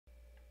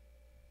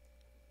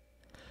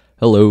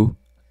Hello,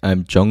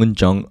 I'm Jung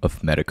Jung of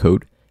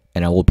Metacode,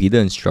 and I will be the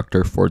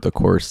instructor for the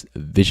course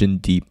Vision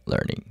Deep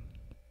Learning.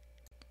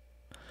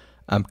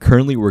 I'm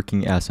currently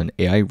working as an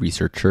AI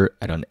researcher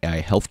at an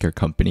AI healthcare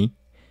company,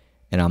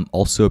 and I'm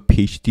also a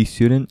PhD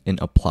student in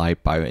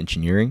applied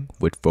bioengineering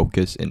with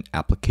focus in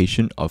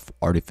application of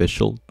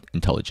artificial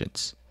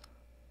intelligence.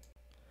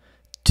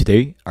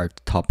 Today, our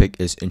topic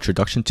is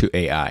Introduction to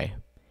AI.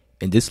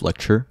 In this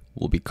lecture,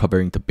 we'll be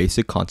covering the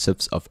basic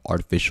concepts of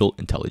artificial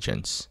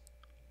intelligence.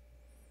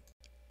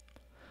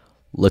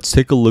 Let's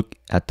take a look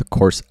at the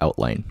course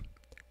outline.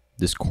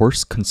 This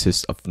course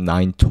consists of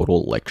 9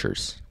 total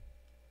lectures.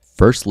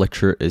 First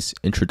lecture is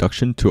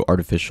Introduction to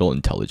Artificial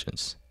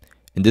Intelligence.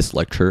 In this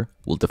lecture,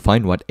 we'll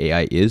define what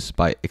AI is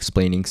by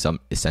explaining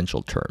some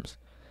essential terms.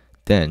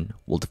 Then,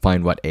 we'll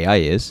define what AI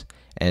is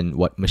and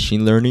what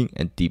machine learning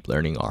and deep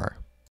learning are.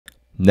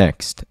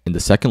 Next, in the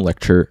second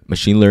lecture,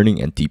 Machine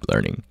Learning and Deep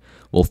Learning,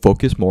 we'll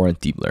focus more on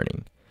deep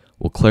learning.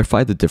 We'll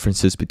clarify the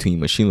differences between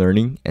machine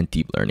learning and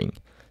deep learning.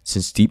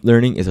 Since deep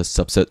learning is a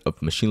subset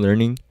of machine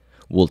learning,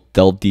 we'll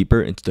delve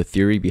deeper into the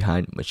theory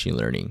behind machine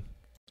learning.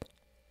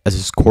 As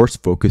this course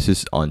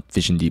focuses on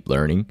vision deep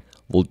learning,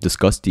 we'll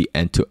discuss the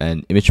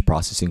end-to-end image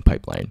processing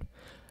pipeline.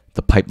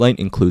 The pipeline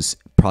includes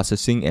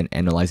processing and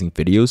analyzing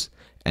videos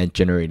and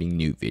generating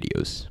new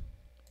videos.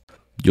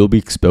 You'll be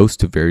exposed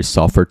to various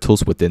software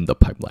tools within the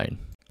pipeline.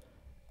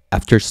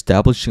 After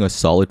establishing a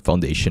solid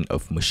foundation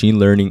of machine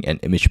learning and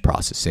image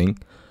processing,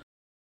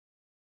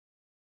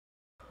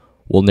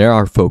 we'll narrow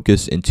our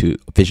focus into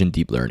vision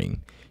deep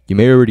learning. You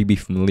may already be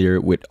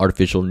familiar with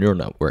artificial neural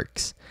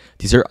networks.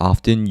 These are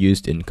often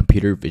used in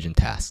computer vision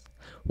tasks.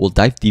 We'll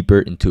dive deeper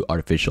into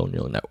artificial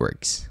neural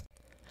networks.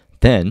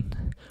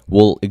 Then,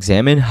 we'll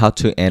examine how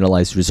to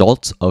analyze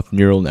results of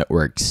neural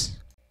networks.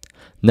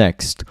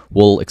 Next,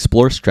 we'll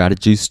explore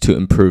strategies to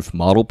improve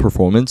model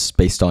performance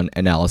based on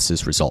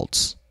analysis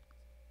results.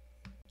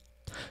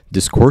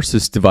 This course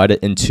is divided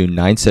into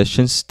 9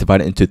 sessions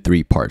divided into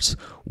 3 parts,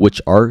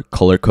 which are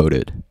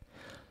color-coded.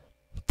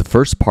 The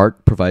first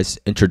part provides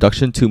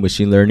introduction to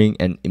machine learning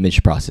and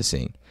image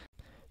processing.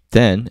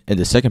 Then, in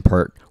the second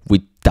part,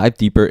 we dive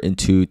deeper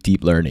into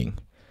deep learning.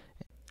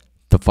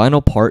 The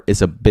final part is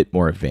a bit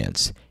more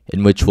advanced,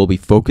 in which we'll be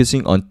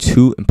focusing on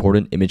 2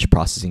 important image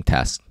processing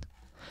tasks: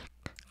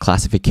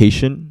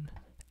 classification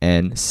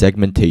and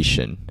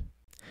segmentation.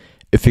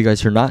 If you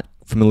guys are not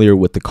familiar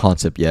with the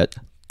concept yet,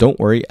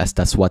 don't worry, as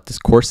that's what this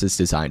course is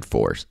designed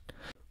for.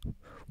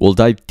 We'll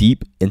dive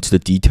deep into the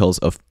details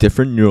of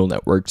different neural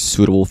networks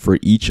suitable for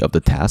each of the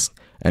tasks,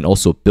 and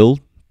also build,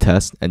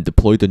 test, and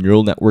deploy the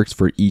neural networks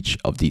for each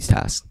of these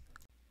tasks.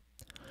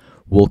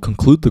 We'll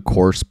conclude the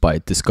course by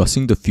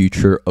discussing the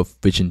future of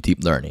vision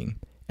deep learning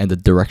and the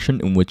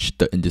direction in which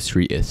the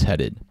industry is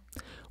headed.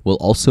 We'll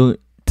also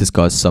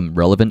discuss some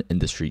relevant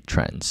industry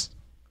trends.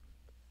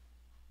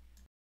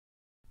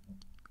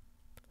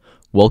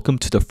 Welcome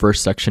to the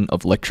first section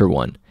of Lecture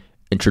 1,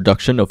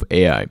 Introduction of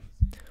AI.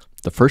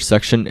 The first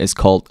section is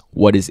called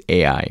What is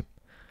AI?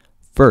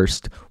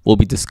 First, we'll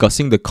be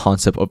discussing the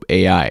concept of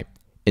AI,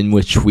 in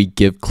which we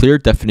give clear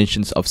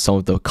definitions of some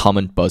of the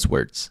common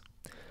buzzwords.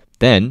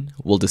 Then,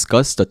 we'll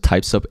discuss the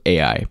types of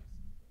AI.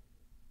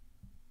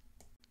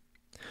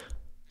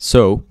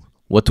 So,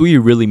 what do we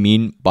really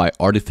mean by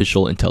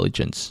artificial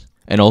intelligence,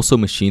 and also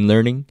machine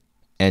learning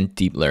and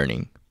deep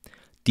learning?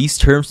 These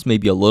terms may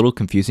be a little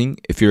confusing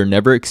if you're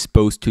never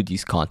exposed to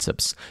these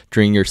concepts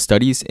during your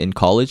studies in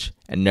college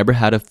and never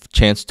had a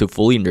chance to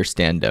fully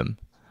understand them.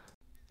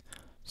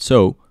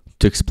 So,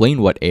 to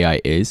explain what AI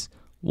is,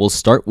 we'll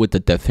start with the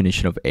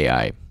definition of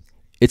AI.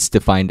 It's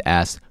defined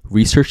as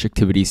research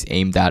activities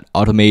aimed at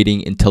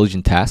automating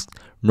intelligent tasks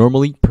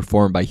normally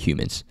performed by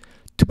humans.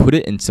 To put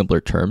it in simpler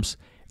terms,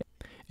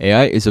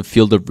 AI is a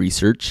field of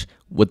research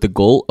with the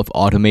goal of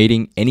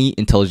automating any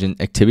intelligent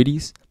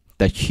activities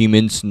that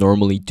humans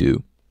normally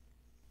do.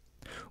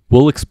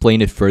 We'll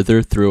explain it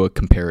further through a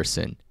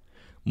comparison.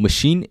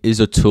 Machine is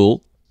a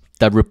tool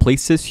that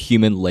replaces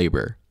human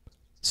labor.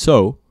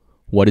 So,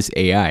 what is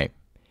AI?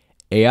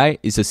 AI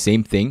is the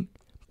same thing,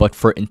 but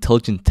for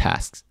intelligent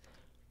tasks.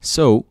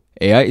 So,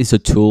 AI is a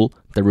tool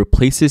that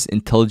replaces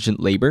intelligent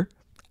labor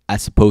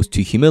as opposed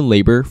to human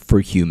labor for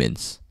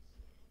humans.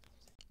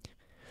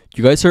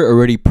 You guys are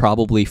already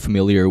probably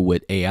familiar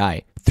with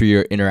AI through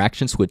your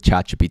interactions with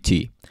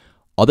ㅣChapter.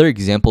 Other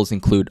examples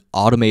include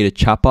automated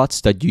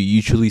chatbots that you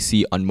usually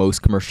see on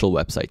most commercial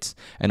websites,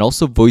 and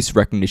also voice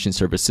recognition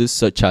services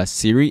such as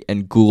Siri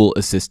and Google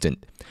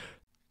Assistant.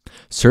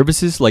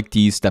 Services like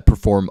these that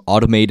perform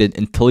automated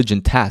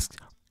intelligent tasks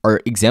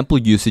are example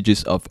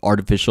usages of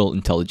artificial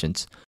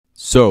intelligence.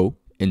 So,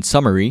 in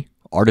summary,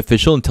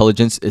 artificial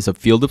intelligence is a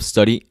field of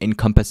study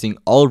encompassing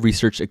all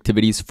research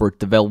activities for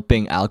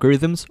developing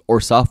algorithms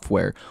or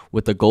software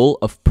with the goal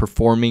of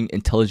performing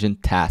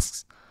intelligent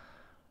tasks.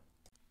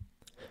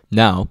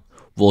 Now,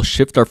 we'll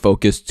shift our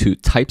focus to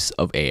types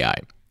of AI.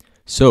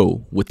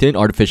 So, within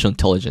artificial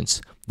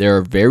intelligence, there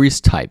are various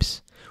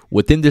types.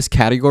 Within this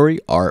category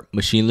are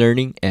machine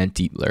learning and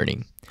deep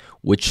learning,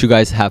 which you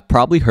guys have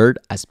probably heard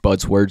as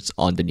buzzwords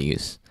on the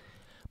news.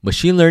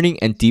 Machine learning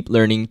and deep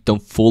learning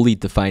don't fully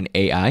define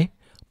AI,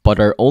 but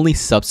are only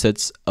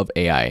subsets of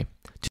AI.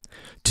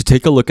 To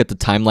take a look at the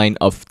timeline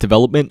of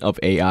development of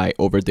AI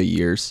over the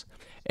years,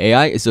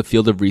 AI is a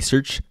field of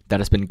research that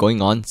has been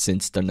going on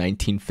since the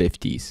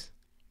 1950s.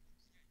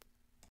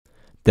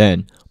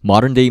 Then,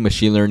 modern-day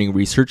machine learning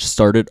research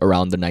started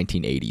around the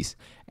 1980s,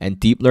 and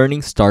deep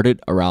learning started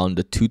around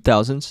the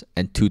 2000s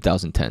and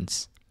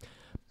 2010s.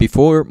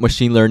 Before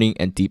machine learning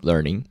and deep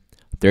learning,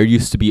 there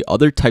used to be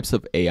other types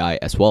of AI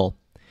as well.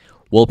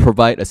 We'll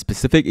provide a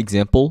specific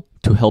example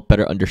to help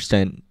better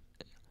understand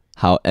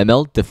how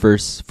ML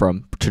differs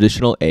from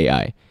traditional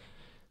AI.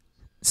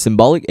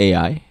 Symbolic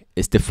AI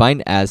is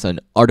defined as an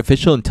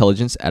artificial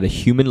intelligence at a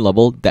human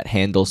level that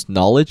handles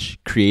knowledge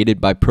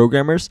created by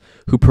programmers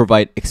who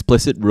provide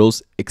explicit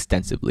rules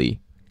extensively.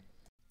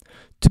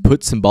 To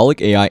put symbolic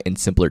AI in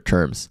simpler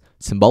terms,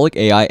 symbolic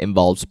AI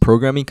involves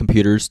programming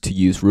computers to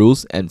use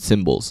rules and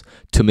symbols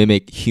to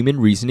mimic human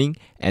reasoning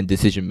and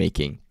decision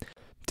making.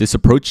 This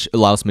approach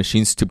allows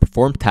machines to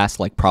perform tasks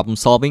like problem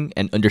solving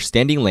and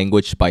understanding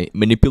language by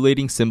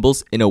manipulating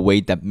symbols in a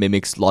way that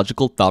mimics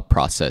logical thought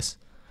process.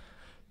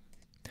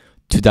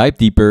 To dive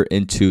deeper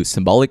into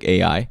symbolic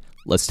AI,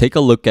 let's take a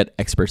look at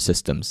expert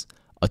systems,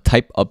 a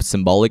type of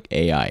symbolic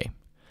AI.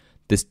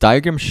 This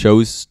diagram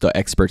shows the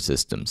expert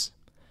systems.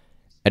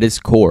 At its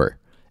core,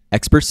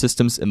 expert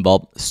systems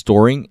involve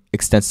storing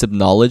extensive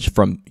knowledge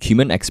from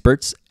human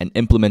experts and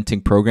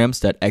implementing programs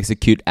that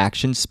execute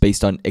actions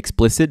based on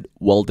explicit,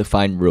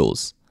 well-defined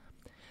rules.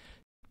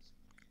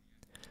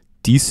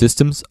 These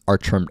systems are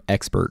termed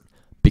expert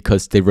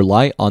because they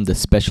rely on the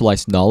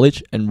specialized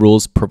knowledge and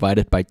rules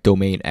provided by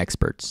domain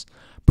experts.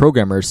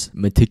 Programmers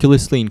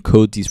meticulously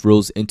encode these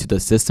rules into the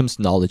system's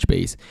knowledge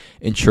base,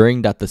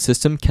 ensuring that the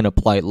system can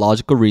apply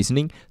logical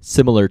reasoning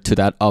similar to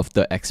that of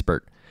the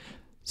expert.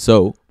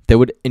 So, they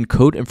would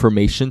encode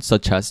information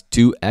such as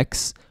do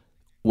X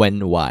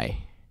when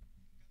Y.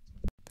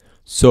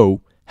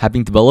 So,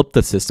 having developed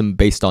the system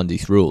based on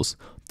these rules,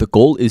 the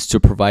goal is to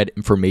provide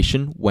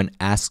information when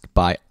asked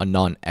by a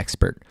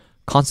non-expert.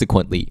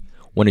 Consequently,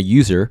 when a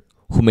user,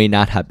 who may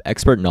not have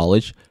expert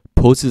knowledge,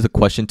 poses a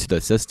question to the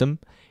system,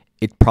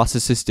 it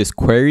processes this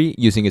query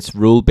using its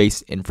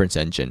rule-based inference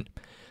engine.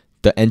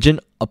 The engine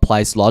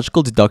applies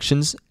logical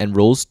deductions and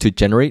rules to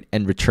generate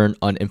and return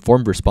an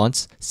informed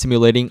response,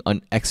 simulating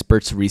an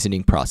expert's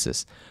reasoning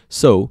process.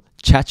 So,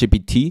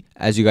 ChatGPT,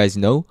 as you guys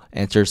know,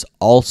 answers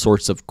all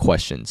sorts of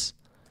questions.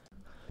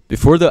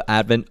 Before the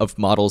advent of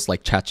models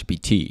like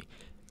ChatGPT,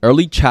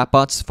 early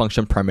chatbots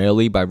functioned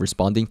primarily by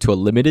responding to a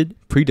limited,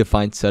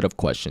 predefined set of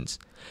questions.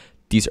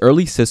 These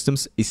early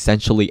systems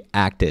essentially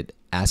acted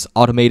as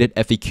automated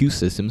FAQ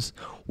systems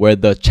where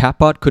the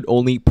chatbot could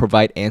only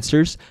provide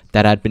answers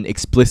that had been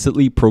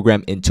explicitly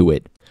programmed into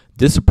it.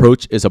 This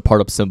approach is a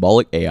part of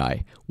symbolic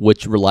AI,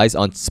 which relies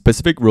on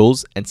specific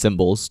rules and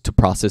symbols to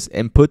process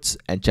inputs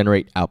and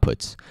generate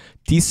outputs.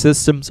 These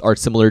systems are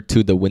similar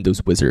to the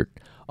Windows Wizard,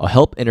 a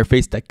help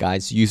interface that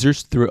guides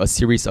users through a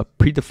series of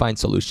predefined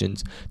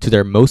solutions to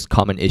their most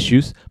common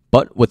issues,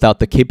 but without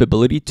the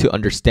capability to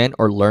understand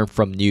or learn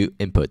from new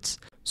inputs.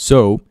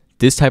 So,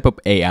 this type of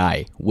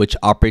AI, which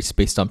operates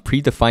based on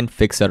predefined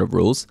fixed set of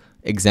rules,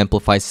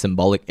 exemplifies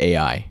symbolic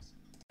AI.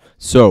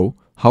 So,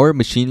 how are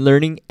machine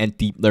learning and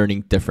deep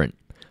learning different?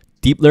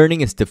 Deep learning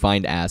is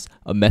defined as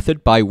a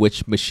method by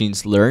which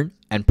machines learn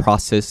and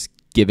process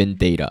given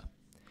data.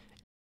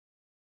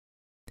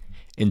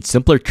 In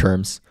simpler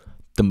terms,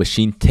 the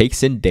machine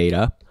takes in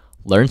data,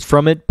 learns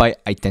from it by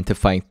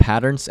identifying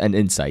patterns and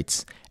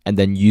insights, and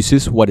then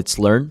uses what it's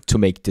learned to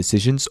make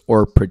decisions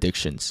or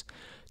predictions.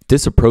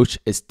 This approach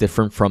is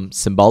different from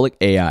symbolic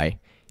AI.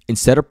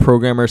 Instead of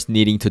programmers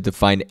needing to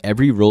define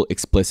every rule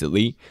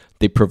explicitly,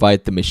 they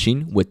provide the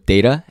machine with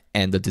data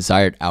and the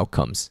desired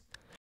outcomes.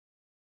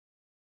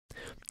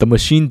 The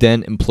machine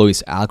then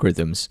employs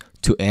algorithms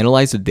to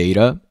analyze the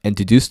data and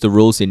deduce the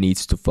rules it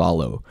needs to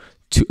follow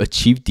to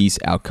achieve these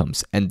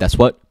outcomes, and that's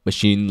what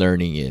machine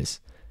learning is.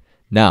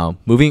 Now,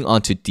 moving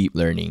on to deep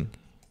learning.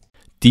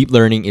 Deep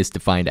learning is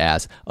defined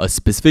as a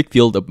specific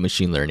field of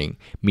machine learning,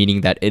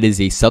 meaning that it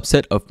is a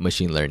subset of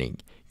machine learning.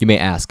 You may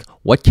ask,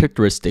 what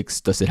characteristics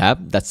does it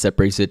have that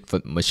separates it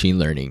from machine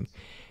learning?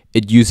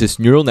 It uses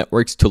neural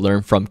networks to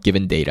learn from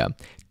given data.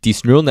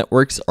 These neural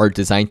networks are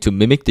designed to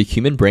mimic the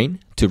human brain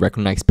to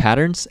recognize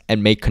patterns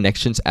and make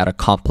connections at a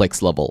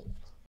complex level.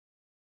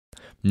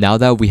 Now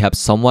that we have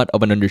somewhat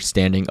of an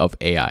understanding of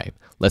AI,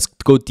 let's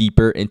go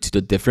deeper into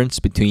the difference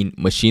between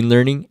machine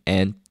learning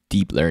and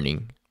deep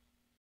learning.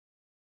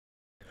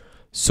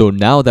 So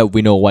now that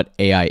we know what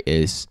AI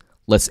is,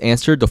 let's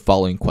answer the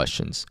following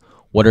questions.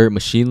 What are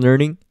machine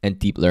learning and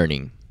deep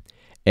learning?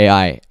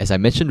 AI, as I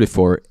mentioned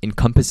before,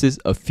 encompasses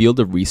a field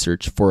of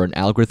research for an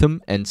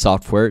algorithm and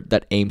software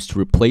that aims to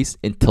replace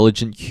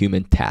intelligent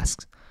human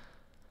tasks.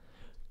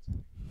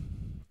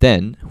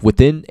 Then,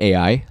 within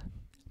AI,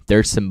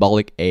 there's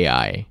symbolic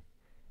AI.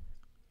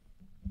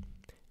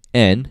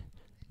 And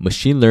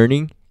machine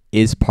learning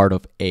is part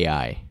of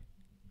AI.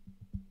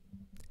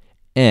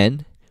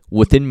 And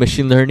within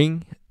machine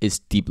learning is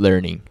deep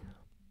learning.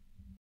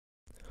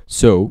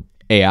 So,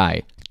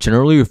 AI,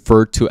 generally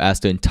referred to as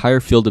the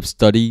entire field of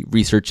study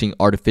researching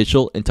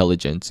artificial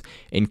intelligence,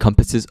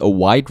 encompasses a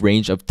wide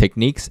range of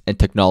techniques and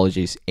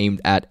technologies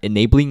aimed at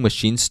enabling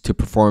machines to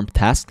perform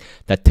tasks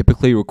that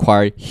typically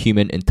require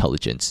human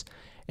intelligence.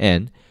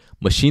 And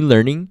machine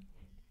learning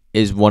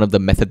is one of the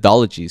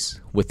methodologies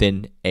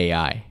within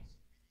AI,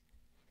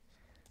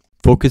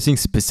 focusing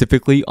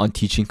specifically on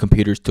teaching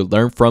computers to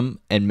learn from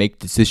and make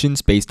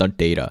decisions based on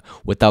data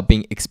without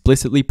being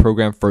explicitly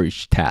programmed for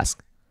each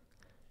task.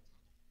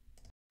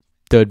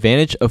 The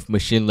advantage of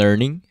machine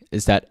learning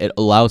is that it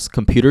allows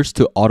computers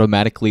to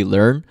automatically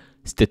learn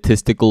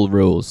statistical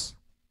rules.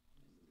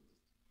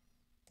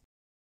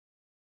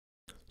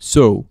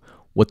 So,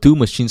 what do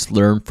machines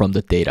learn from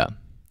the data?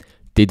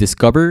 They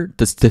discover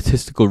the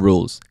statistical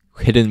rules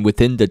hidden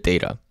within the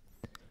data.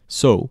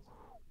 So,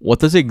 what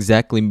does it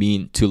exactly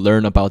mean to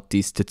learn about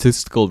these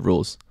statistical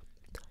rules?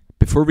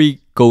 Before we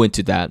go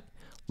into that,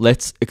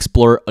 let's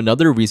explore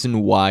another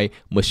reason why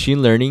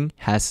machine learning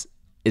has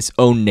its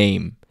own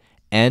name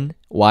and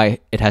why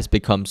it has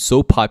become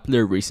so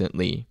popular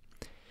recently.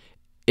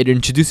 It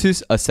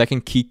introduces a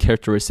second key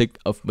characteristic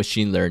of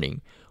machine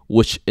learning,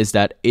 which is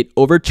that it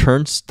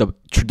overturns the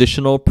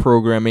traditional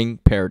programming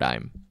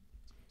paradigm.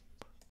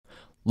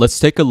 Let's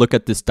take a look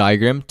at this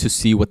diagram to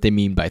see what they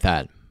mean by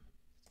that.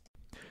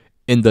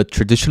 In the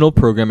traditional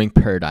programming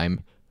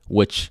paradigm,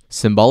 which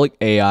symbolic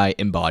AI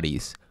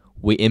embodies,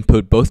 we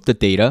input both the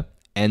data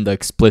and the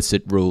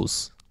explicit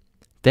rules.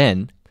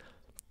 Then,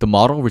 the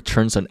model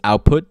returns an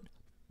output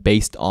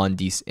based on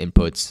these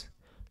inputs.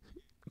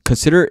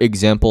 Consider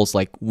examples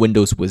like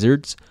Windows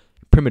wizards,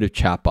 primitive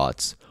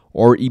chatbots,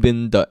 or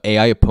even the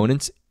AI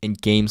opponents in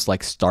games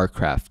like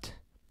StarCraft.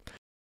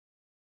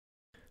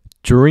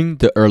 During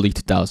the early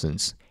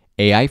 2000s,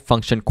 AI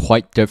functioned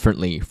quite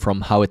differently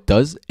from how it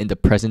does in the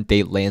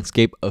present-day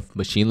landscape of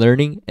machine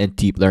learning and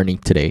deep learning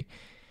today.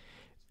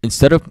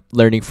 Instead of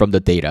learning from the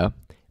data,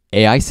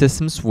 AI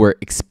systems were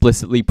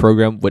explicitly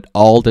programmed with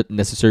all the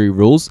necessary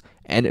rules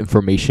and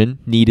information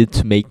needed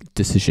to make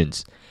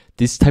decisions.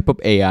 This type of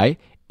AI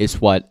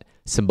is what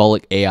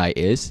symbolic AI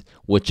is,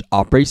 which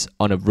operates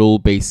on a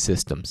rule-based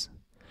systems.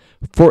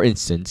 For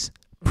instance,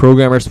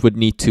 programmers would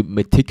need to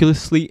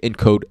meticulously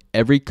encode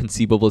every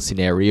conceivable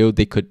scenario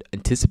they could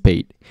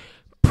anticipate,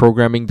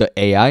 programming the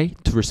AI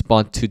to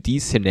respond to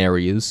these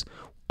scenarios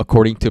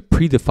according to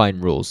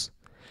predefined rules.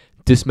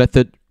 This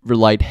method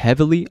relied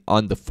heavily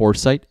on the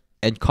foresight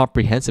and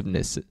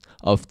comprehensiveness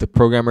of the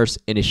programmer's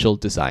initial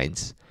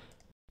designs.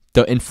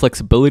 The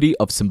inflexibility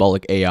of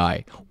symbolic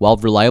AI, while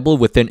reliable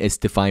within its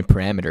defined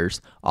parameters,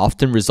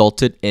 often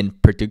resulted in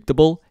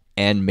predictable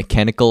and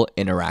mechanical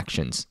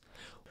interactions.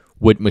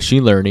 With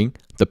machine learning,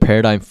 the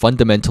paradigm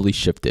fundamentally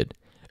shifted.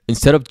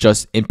 Instead of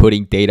just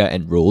inputting data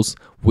and rules,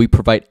 we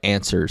provide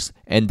answers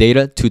and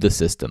data to the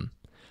system.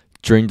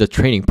 During the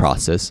training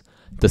process,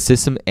 the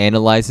system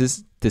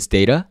analyzes this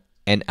data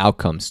and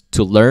outcomes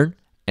to learn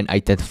and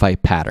identify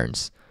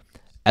patterns.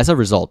 As a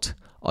result,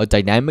 a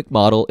dynamic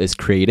model is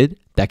created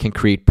that can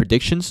create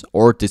predictions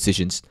or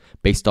decisions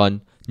based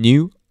on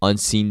new,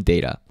 unseen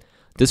data.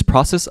 This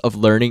process of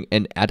learning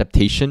and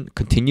adaptation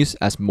continues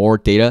as more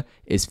data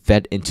is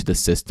fed into the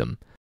system.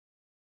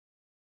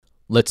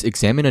 Let's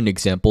examine an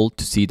example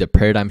to see the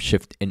paradigm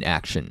shift in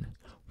action.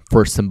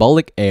 For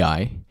symbolic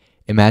AI,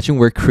 imagine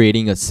we're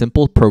creating a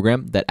simple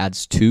program that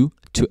adds 2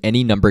 to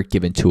any number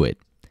given to it.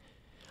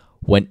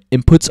 When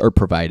inputs are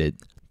provided,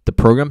 the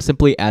program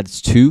simply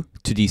adds 2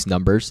 to these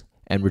numbers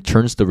and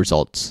returns the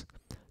results.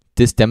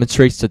 This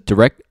demonstrates the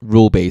direct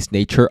rule-based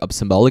nature of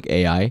symbolic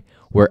AI,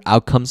 where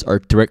outcomes are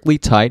directly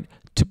tied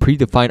to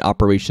predefined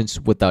operations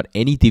without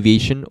any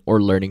deviation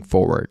or learning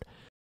forward.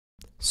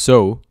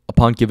 So,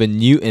 upon given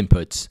new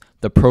inputs,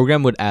 the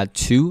program would add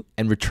 2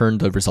 and return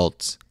the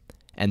results.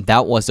 And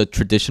that was the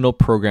traditional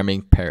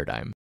programming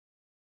paradigm.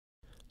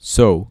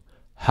 So,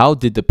 how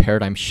did the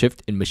paradigm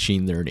shift in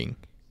machine learning?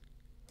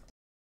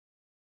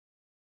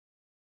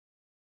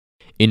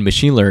 In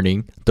machine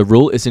learning, the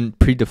rule isn't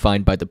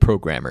predefined by the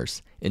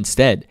programmers.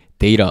 Instead,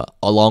 data,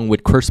 along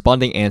with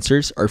corresponding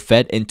answers, are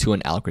fed into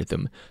an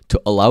algorithm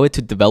to allow it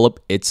to develop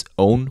its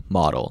own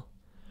model.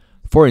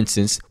 For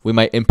instance, we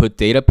might input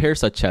data pairs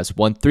such as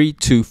 1, 3,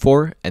 2,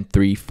 4, and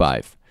 3,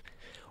 5,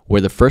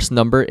 where the first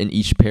number in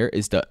each pair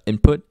is the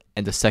input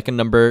and the second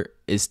number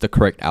is the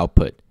correct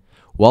output.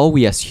 While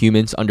we as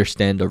humans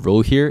understand the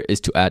rule here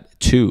is to add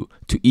 2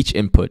 to each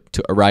input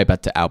to arrive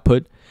at the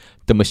output,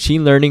 the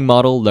machine learning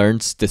model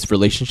learns this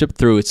relationship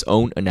through its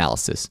own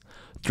analysis.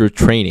 Through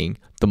training,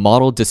 the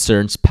model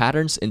discerns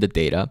patterns in the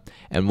data,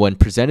 and when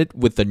presented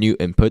with a new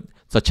input,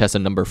 such as a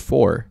number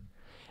 4,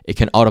 it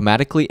can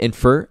automatically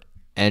infer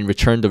and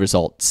return the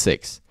result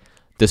 6.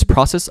 This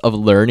process of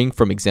learning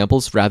from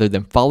examples rather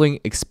than following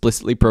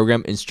explicitly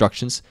programmed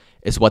instructions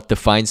is what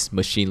defines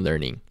machine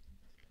learning.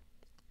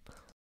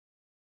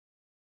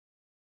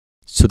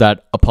 So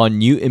that upon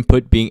new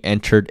input being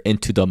entered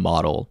into the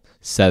model,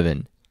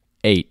 7,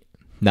 8,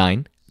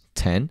 9,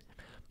 10,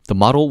 the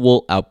model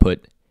will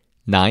output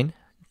 9,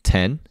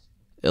 10,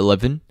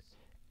 11,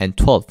 and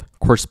 12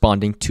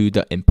 corresponding to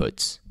the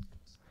inputs.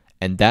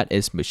 and that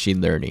is machine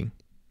learning.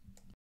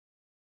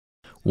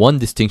 One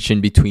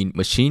distinction between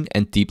machine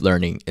and deep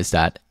learning is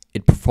that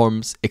it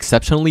performs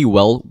exceptionally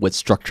well with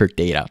structured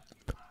data.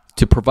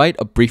 To provide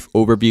a brief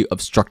overview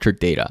of structured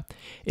data,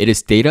 it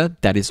is data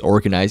that is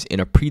organized in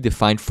a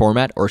predefined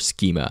format or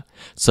schema,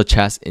 such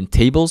as in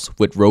tables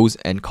with rows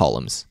and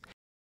columns.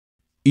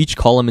 Each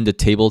column in the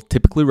table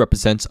typically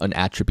represents an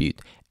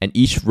attribute, and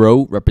each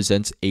row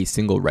represents a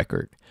single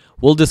record.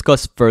 We'll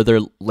discuss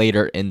further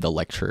later in the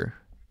lecture.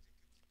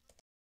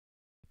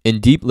 In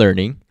deep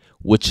learning,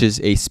 which is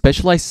a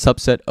specialized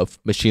subset of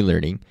machine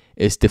learning,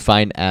 is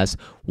defined as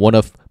one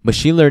of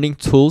machine learning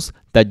tools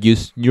that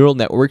use neural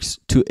networks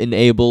to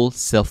enable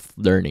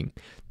self-learning.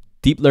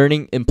 Deep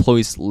learning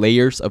employs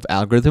layers of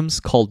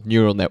algorithms called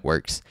neural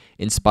networks,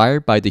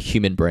 inspired by the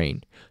human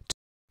brain,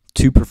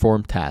 to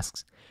perform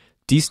tasks.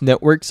 These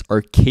networks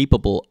are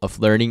capable of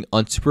learning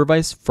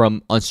unsupervised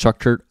from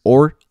unstructured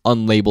or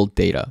unlabeled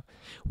data.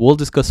 We'll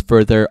discuss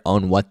further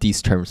on what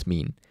these terms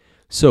mean.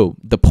 So,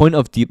 the point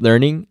of deep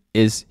learning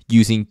is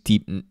using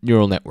deep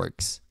neural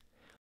networks.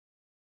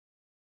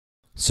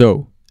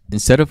 So,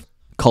 instead of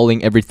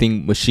calling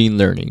everything machine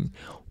learning,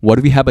 what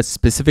do we have a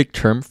specific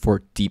term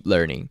for deep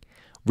learning?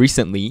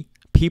 Recently,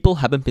 people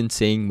haven't been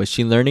saying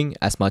machine learning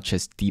as much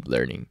as deep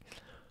learning.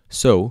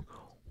 So,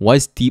 why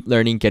is deep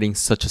learning getting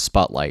such a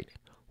spotlight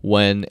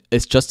when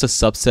it's just a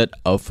subset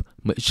of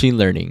machine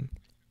learning?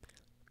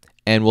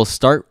 And we'll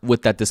start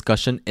with that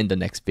discussion in the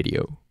next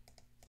video.